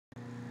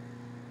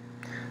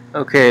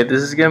Okay,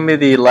 this is going to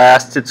be the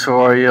last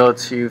tutorial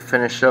to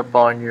finish up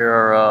on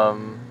your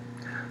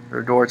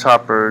door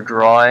topper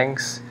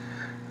drawings.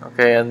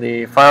 Okay, and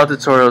the final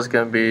tutorial is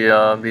going to be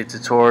the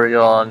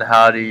tutorial on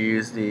how to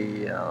use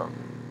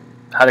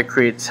how to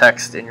create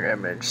text in your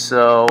image.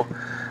 So,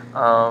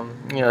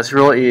 it's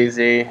real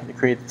easy to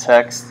create the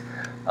text.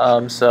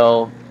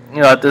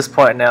 At this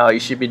point now, you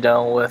should be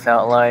done with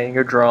outlining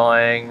your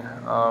drawing,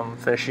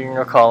 finishing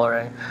your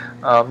coloring.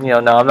 Now I'm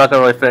not going to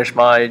really finish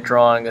my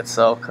drawing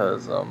itself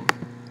because,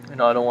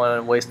 I don't want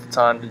to waste the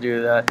time to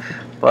do that.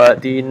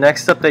 But the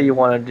next step that you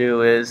want to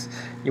do is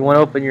you want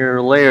to open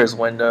your layers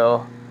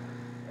window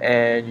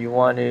and you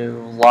want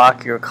to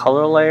lock your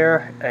color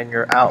layer and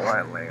your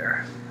outline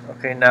layer.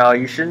 Okay, now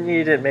you shouldn't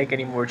need to make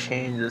any more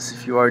changes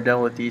if you are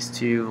done with these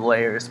two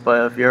layers,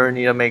 but if you ever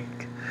need to make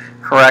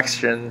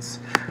corrections,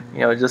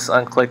 just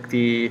click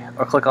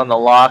on the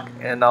lock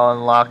and I'll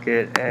unlock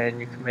it,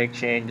 and you can make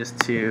changes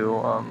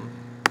to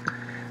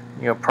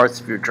parts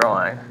of your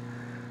drawing.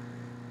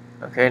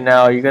 Okay,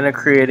 now you're going to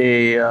create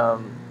a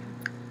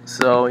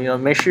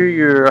make sure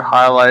you're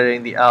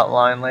highlighting the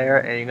outline layer,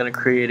 and you're going to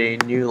create a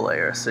new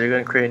layer. So you're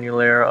going to create a new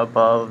layer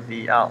above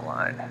the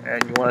outline,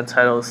 and you want to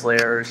title this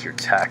layer as your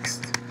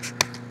text.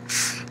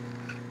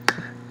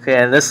 Okay,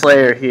 and this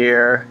layer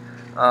here,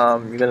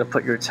 you're going to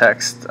put your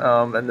text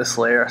in this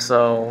layer.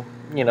 So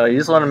you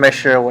just want to make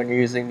sure when you're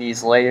using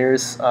these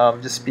layers,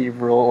 just be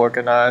real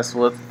organized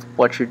with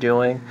what you're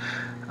doing.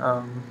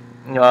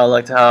 I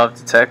like to have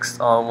the text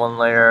on one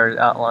layer,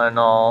 outline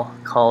all,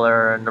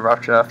 color, and the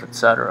rough draft,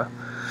 etc.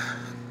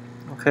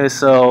 Okay,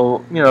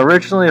 so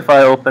originally if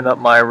I open up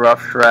my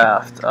rough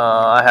draft,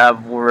 I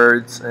have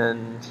words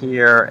in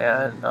here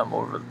and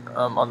over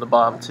on the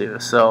bottom too.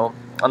 So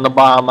on the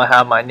bottom I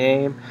have my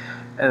name,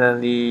 and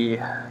then the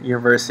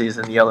university is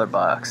in the other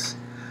box.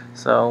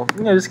 So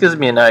this gives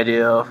me an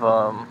idea of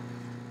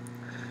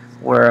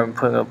where I'm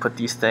going to put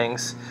these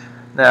things.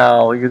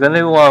 Now you're going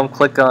to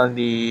click on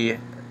the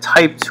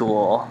type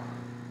tool.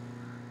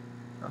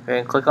 Okay,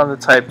 and click on the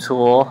type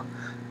tool,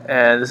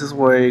 and this is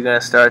where you're going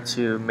to start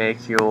to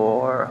make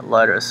your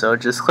letters. So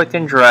just click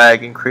and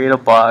drag and create a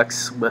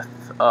box with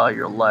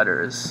your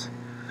letters.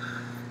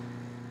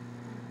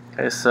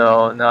 Okay,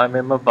 so now I'm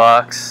in my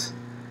box.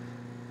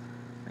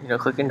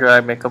 Click and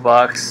drag, make a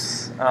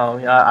box.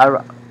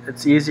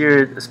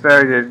 It's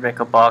better to make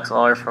a box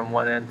all the way from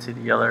one end to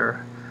the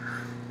other.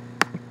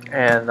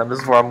 And this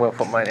is where I'm going to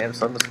put my name,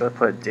 so I'm just going to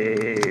put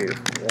Dave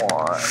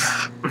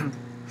 1.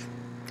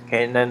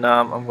 Okay, and then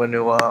I'm going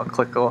to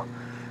click on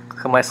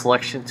my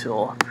selection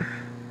tool.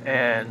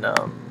 And,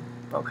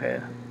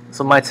 okay,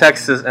 so my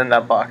text is in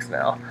that box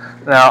now.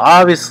 Now,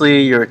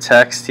 obviously, your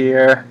text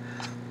here,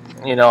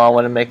 I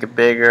want to make it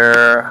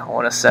bigger, I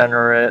want to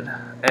center it.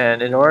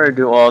 And in order to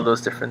do all those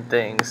different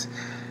things,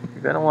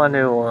 you're going to want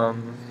to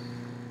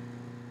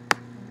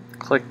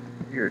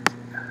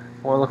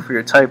look for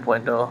your type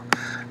window.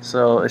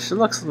 So it should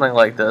look something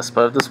like this,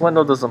 but if this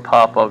window doesn't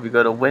pop up, you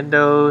go to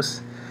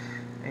Windows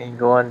and you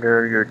go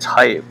under your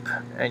type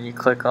and you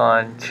click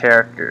on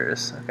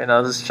characters. Okay,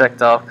 now this is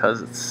checked off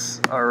because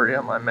it's already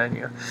on my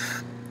menu.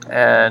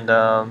 And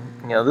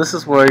this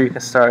is where you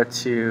can start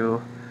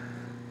to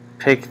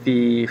pick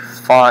the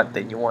font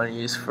that you want to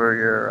use for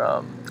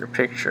your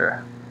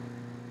picture.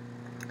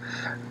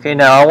 Okay,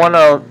 now I want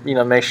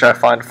to make sure I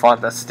find a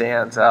font that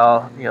stands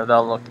out.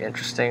 That'll look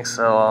interesting.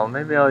 So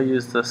maybe I'll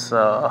use this.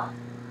 Let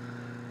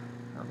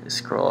me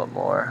scroll up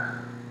more.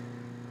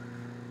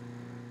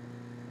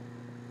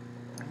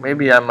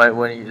 Maybe I might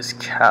want to use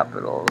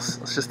capitals.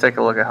 Let's just take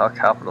a look at how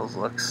capitals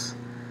looks.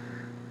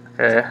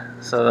 Okay,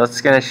 so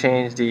that's going to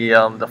change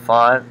the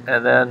font,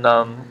 and then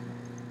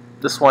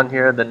this one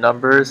here, the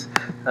numbers,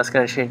 that's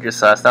going to change your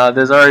size. Now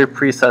there's already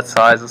preset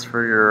sizes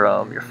for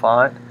your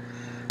font,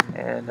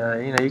 and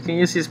you can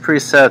use these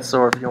presets,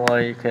 or if you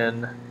want, you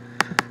can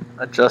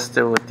adjust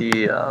it with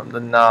the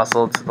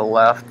nozzle to the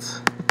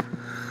left.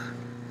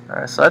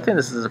 Alright, so I think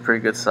this is a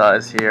pretty good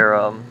size here.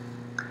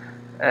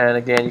 And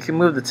again, you can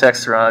move the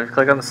text around. If you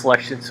click on the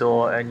selection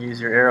tool and use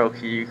your arrow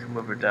key, you can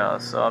move it down.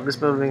 So I'm just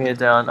moving it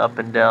down, up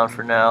and down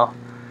for now.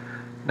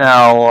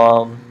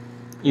 Now,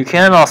 you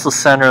can also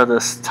center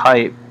this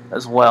type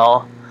as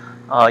well.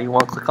 You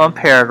want to click on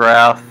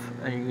paragraph,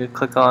 and you can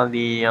click on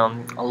the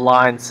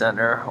align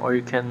center, or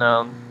you can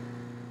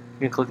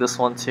click this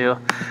one too.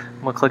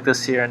 I'm going to click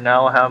this here, and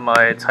now I have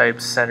my type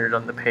centered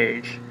on the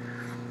page.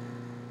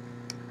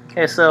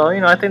 Okay, so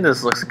I think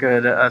this looks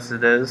good as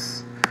it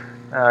is.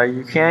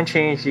 You can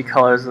change the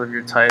colors of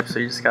your type, so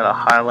you just gotta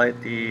highlight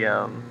the,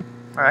 or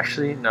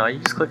actually no, you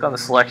just click on the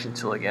selection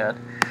tool again.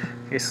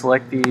 Okay,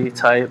 select the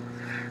type,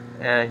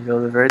 and you go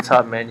to the very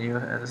top menu,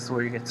 and this is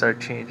where you can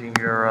start changing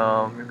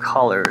your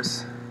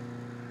colors.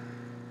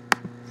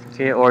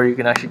 Okay, or you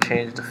can actually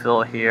change the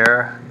fill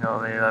here.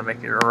 Maybe I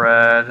make it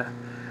red.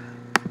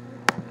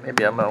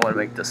 Maybe I might want to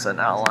make this an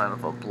outline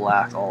of a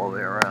black all the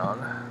way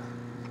around.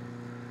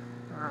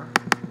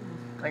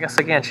 I guess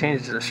I can't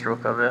change the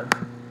stroke of it.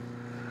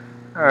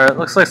 Alright,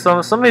 looks like some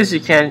of these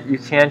you can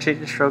change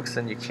the strokes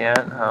and you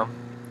can't.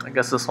 I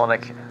guess this one I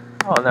can.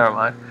 Oh, never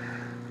mind.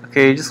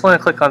 Okay, you just want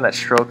to click on that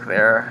stroke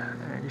there,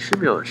 and you should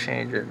be able to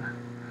change it.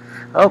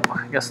 Oh,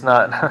 I guess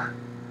not.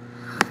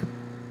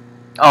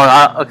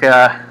 Oh, okay,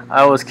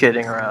 I was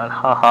kidding around,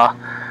 haha.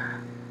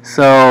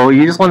 So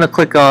you just want to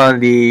click on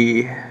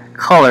the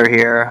color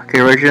here. Okay,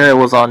 originally it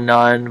was on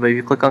none, but if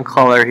you click on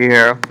color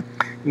here,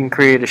 you can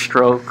create a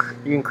stroke.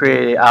 You can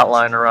create an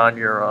outline around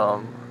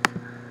your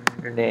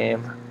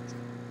name.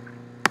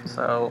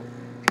 So,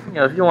 you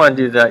know, if you want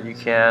to do that, you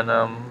can.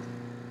 I'm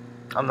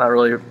not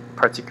really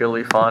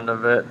particularly fond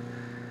of it.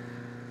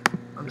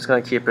 I'm just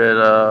going to keep it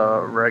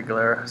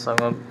regular. So I'm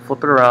going to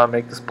flip it around,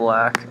 make this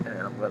black, and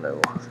I'm going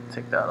to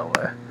take that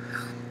away.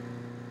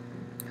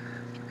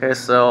 Okay,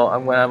 so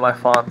I'm going to add my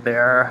font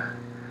there,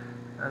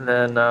 and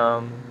then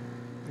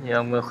you know,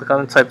 I'm going to click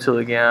on the type tool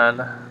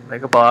again,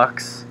 make a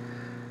box,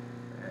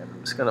 and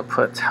I'm just going to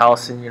put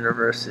Towson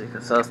University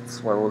because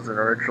that's what was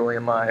originally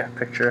in my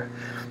picture.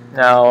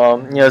 Now,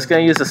 you know, it's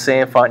going to use the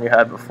same font you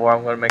had before.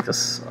 I'm going to make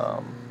this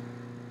a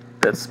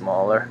bit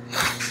smaller.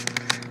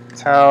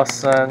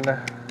 Towson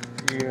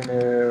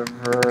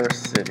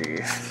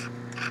University.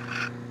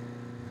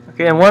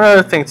 Okay, and one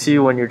other thing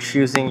too, when you're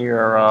choosing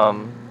your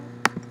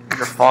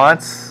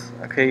fonts,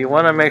 okay, you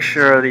want to make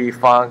sure the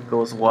font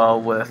goes well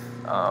with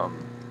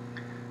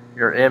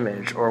your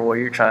image or what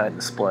you're trying to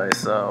display.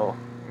 So,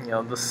 you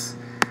know, these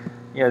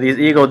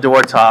Eagle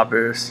door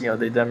toppers, you know,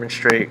 they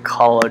demonstrate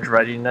college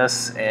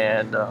readiness,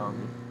 and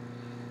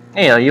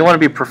you know, you want to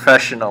be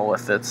professional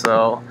with it.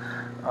 So,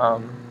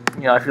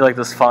 you know, I feel like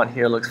this font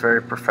here looks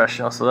very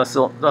professional. So that's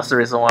the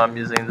reason why I'm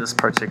using this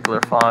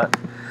particular font.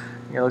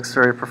 You know, it looks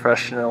very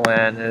professional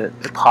and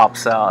it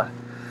pops out.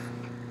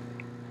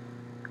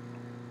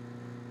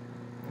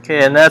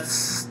 Okay, and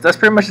that's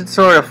pretty much the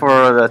tutorial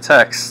for the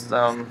text.